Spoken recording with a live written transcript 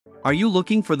Are you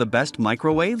looking for the best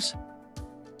microwaves?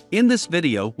 In this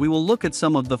video, we will look at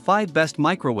some of the 5 best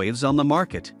microwaves on the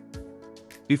market.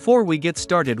 Before we get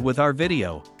started with our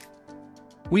video,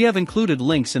 we have included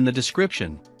links in the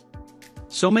description,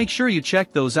 so make sure you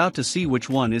check those out to see which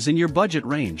one is in your budget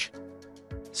range.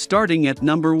 Starting at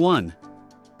number 1.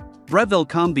 Breville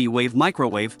Combi Wave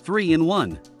Microwave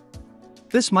 3-in-1.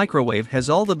 This microwave has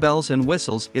all the bells and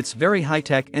whistles. It's very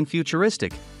high-tech and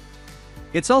futuristic.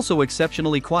 It's also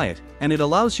exceptionally quiet, and it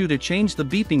allows you to change the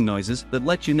beeping noises that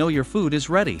let you know your food is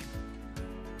ready.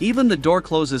 Even the door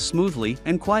closes smoothly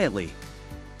and quietly.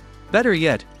 Better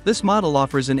yet, this model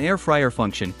offers an air fryer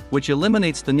function, which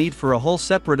eliminates the need for a whole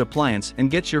separate appliance and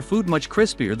gets your food much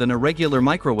crispier than a regular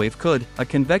microwave could, a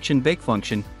convection bake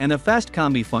function, and a fast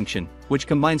combi function, which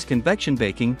combines convection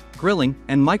baking, grilling,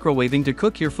 and microwaving to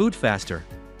cook your food faster.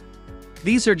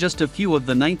 These are just a few of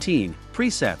the 19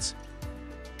 presets.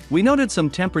 We noted some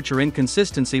temperature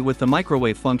inconsistency with the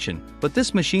microwave function, but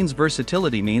this machine's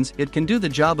versatility means it can do the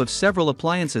job of several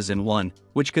appliances in one,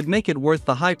 which could make it worth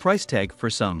the high price tag for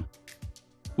some.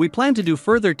 We plan to do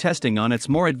further testing on its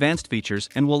more advanced features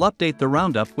and will update the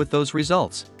roundup with those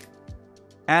results.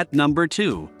 At number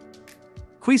 2.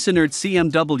 Cuisinart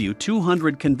CMW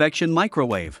 200 Convection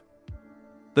Microwave.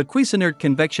 The Cuisinart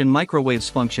convection microwave's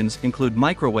functions include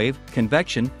microwave,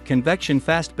 convection, convection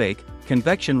fast bake,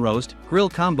 convection roast, grill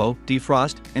combo,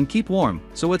 defrost, and keep warm,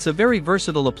 so it's a very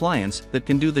versatile appliance that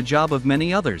can do the job of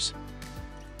many others.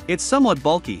 It's somewhat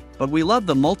bulky, but we love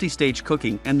the multi-stage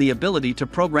cooking and the ability to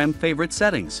program favorite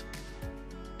settings.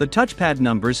 The touchpad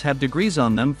numbers have degrees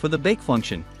on them for the bake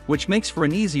function, which makes for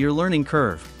an easier learning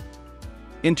curve.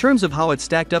 In terms of how it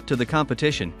stacked up to the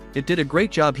competition, it did a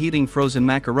great job heating frozen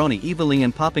macaroni evenly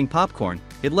and popping popcorn.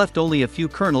 It left only a few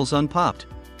kernels unpopped.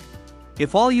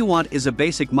 If all you want is a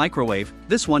basic microwave,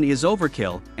 this one is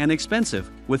overkill and expensive,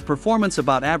 with performance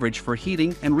about average for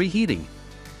heating and reheating.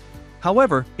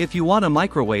 However, if you want a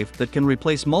microwave that can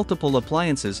replace multiple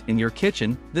appliances in your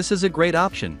kitchen, this is a great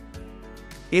option.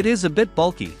 It is a bit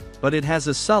bulky, but it has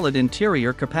a solid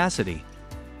interior capacity.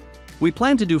 We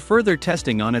plan to do further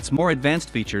testing on its more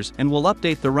advanced features and will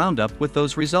update the roundup with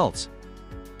those results.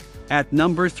 At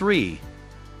number 3.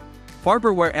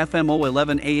 Farberware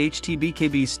FMO11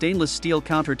 AHT-BKB Stainless Steel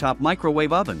Countertop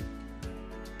Microwave Oven.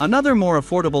 Another more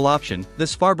affordable option,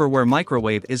 this Farberware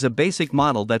microwave is a basic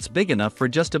model that's big enough for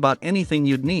just about anything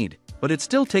you'd need, but it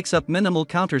still takes up minimal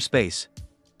counter space.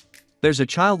 There's a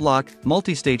child lock,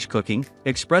 multi-stage cooking,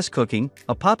 express cooking,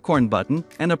 a popcorn button,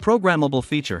 and a programmable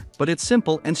feature, but it's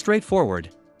simple and straightforward.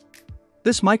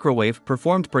 This microwave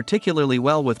performed particularly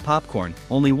well with popcorn,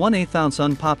 only 1/8 ounce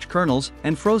unpopped kernels,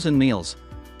 and frozen meals.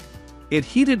 It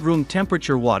heated room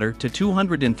temperature water to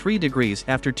 203 degrees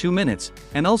after 2 minutes,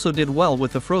 and also did well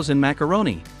with the frozen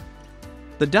macaroni.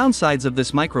 The downsides of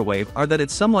this microwave are that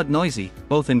it's somewhat noisy,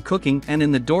 both in cooking and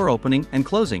in the door opening and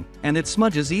closing, and it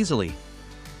smudges easily.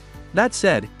 That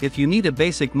said, if you need a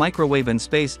basic microwave and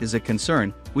space is a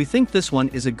concern, we think this one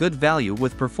is a good value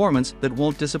with performance that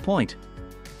won't disappoint.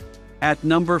 At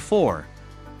number 4.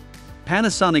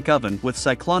 Panasonic Oven with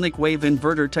Cyclonic Wave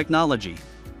Inverter Technology.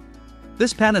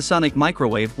 This Panasonic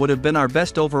microwave would have been our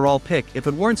best overall pick if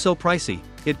it weren't so pricey.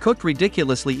 It cooked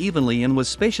ridiculously evenly and was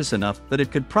spacious enough that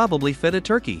it could probably fit a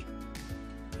turkey.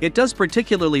 It does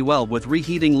particularly well with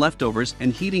reheating leftovers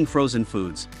and heating frozen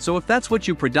foods, so if that's what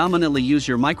you predominantly use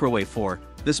your microwave for,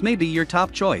 this may be your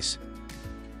top choice.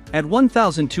 At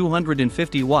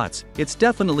 1250 watts, its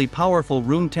definitely powerful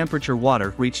room temperature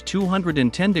water reached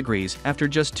 210 degrees after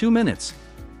just 2 minutes.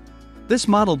 This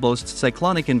model boasts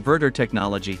cyclonic inverter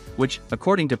technology, which,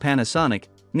 according to Panasonic,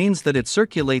 means that it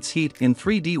circulates heat in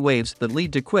 3D waves that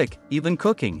lead to quick, even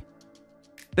cooking.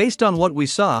 Based on what we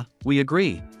saw, we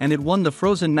agree, and it won the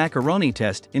frozen macaroni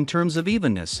test in terms of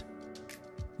evenness.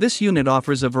 This unit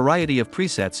offers a variety of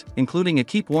presets, including a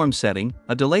keep warm setting,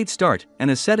 a delayed start,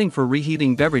 and a setting for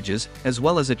reheating beverages, as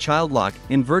well as a child lock,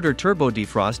 inverter turbo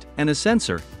defrost, and a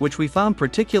sensor, which we found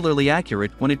particularly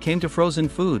accurate when it came to frozen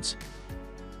foods.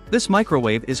 This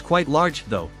microwave is quite large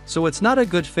though, so it's not a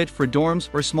good fit for dorms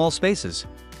or small spaces.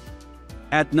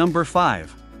 At number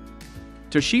 5.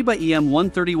 Toshiba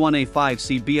EM131A5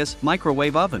 CBS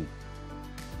Microwave Oven.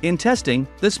 In testing,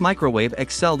 this microwave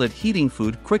excelled at heating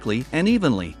food quickly and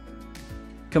evenly.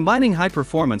 Combining high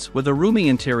performance with a roomy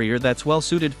interior that's well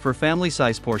suited for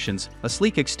family-size portions, a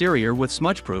sleek exterior with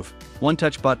smudge-proof,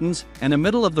 one-touch buttons, and a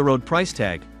middle-of-the-road price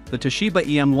tag, the Toshiba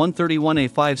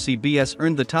EM131A5 CBS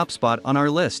earned the top spot on our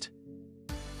list.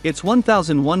 Its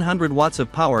 1100 watts of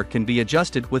power can be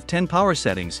adjusted with 10 power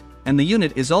settings, and the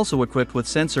unit is also equipped with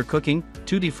sensor cooking,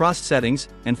 2 defrost settings,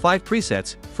 and 5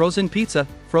 presets: frozen pizza,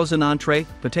 frozen entree,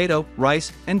 potato,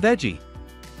 rice, and veggie.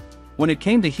 When it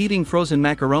came to heating frozen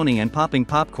macaroni and popping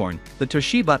popcorn, the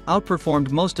Toshiba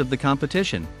outperformed most of the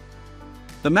competition.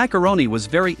 The macaroni was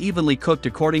very evenly cooked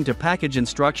according to package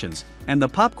instructions, and the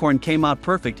popcorn came out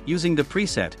perfect using the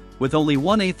preset, with only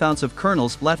 1/8 ounce of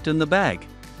kernels left in the bag.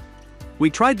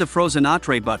 We tried the frozen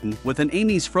entree button with an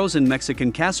Amy's frozen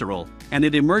Mexican casserole, and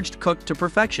it emerged cooked to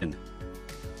perfection.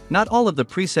 Not all of the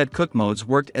preset cook modes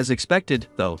worked as expected,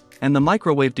 though, and the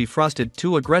microwave defrosted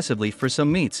too aggressively for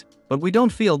some meats, but we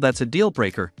don't feel that's a deal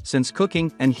breaker, since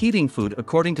cooking and heating food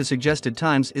according to suggested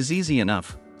times is easy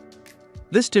enough.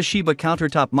 This Toshiba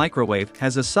countertop microwave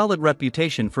has a solid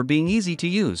reputation for being easy to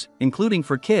use, including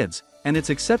for kids, and it's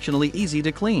exceptionally easy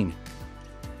to clean.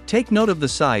 Take note of the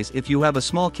size if you have a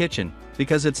small kitchen,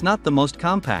 because it's not the most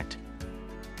compact.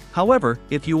 However,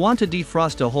 if you want to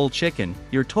defrost a whole chicken,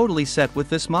 you're totally set with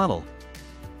this model.